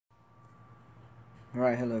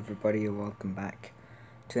Right, hello everybody, and welcome back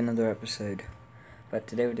to another episode. But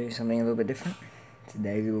today we're doing something a little bit different.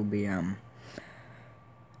 Today we will be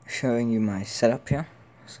showing you my setup here.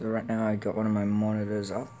 So right now I got one of my monitors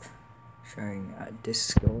up, showing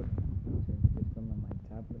Discord. It's on my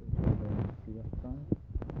tablet, which I'm going to see up front.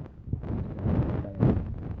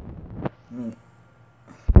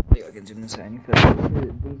 I can zoom this out any further.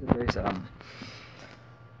 These are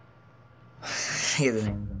those hear the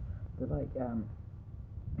names. They're like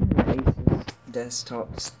Asus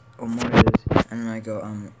desktops or monitors, and I got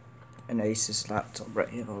an Asus laptop right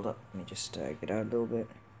here. Hold up, let me just get out a little bit.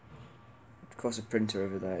 Of course, a printer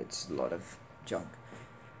over there. It's a lot of junk.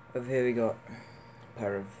 Over here we got a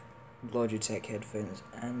pair of Logitech headphones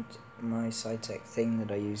and my Cytec thing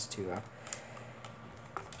that I use to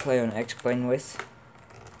play on X-Plane with.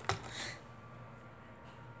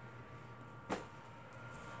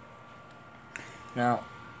 Now,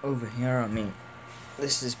 over here,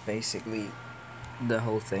 this is basically the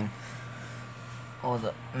whole thing, or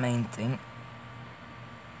the main thing.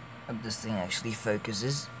 If this thing actually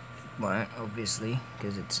focuses, won't, obviously,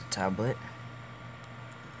 because it's a tablet.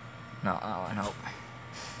 No, that won't help.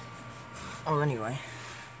 Oh, anyway.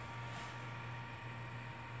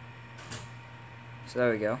 So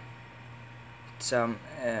there we go. It's an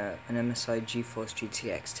MSI GeForce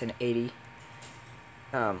GTX 1080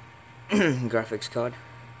 graphics card.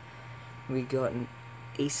 We got an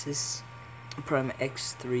Asus Prime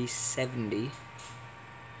X370,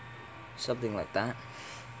 something like that.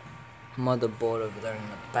 Motherboard over there in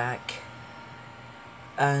the back,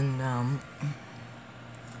 and a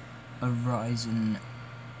Ryzen.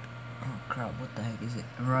 Oh crap! What the heck is it?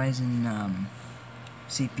 A Ryzen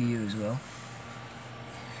CPU as well.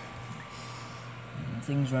 The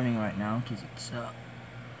thing's running right now because it's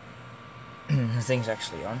the thing's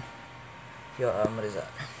actually on. What is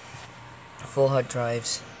that? 4 hard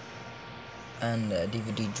drives and a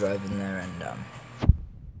DVD drive in there, and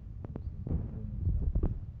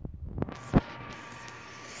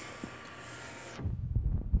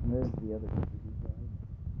there's the other DVD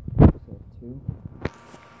drive. So 2.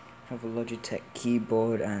 Have a Logitech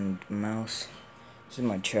keyboard and mouse. This is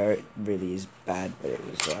my chair. It really is bad, but it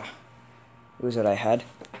was what I had.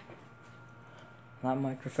 That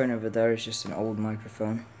microphone over there is just an old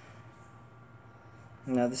microphone.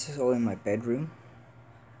 Now this is all in my bedroom.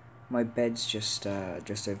 My bed's just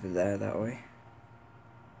over there that way.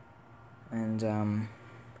 And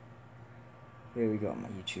here we got my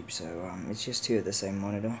YouTube. So it's just 2 of the same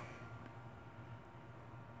monitor.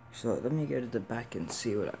 So let me go to the back and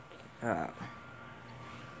see what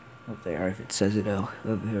they are, if it says it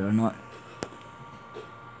over here or not.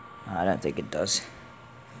 I don't think it does.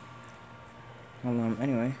 Well,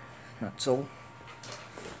 anyway, that's all.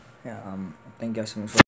 Yeah, I think I got something.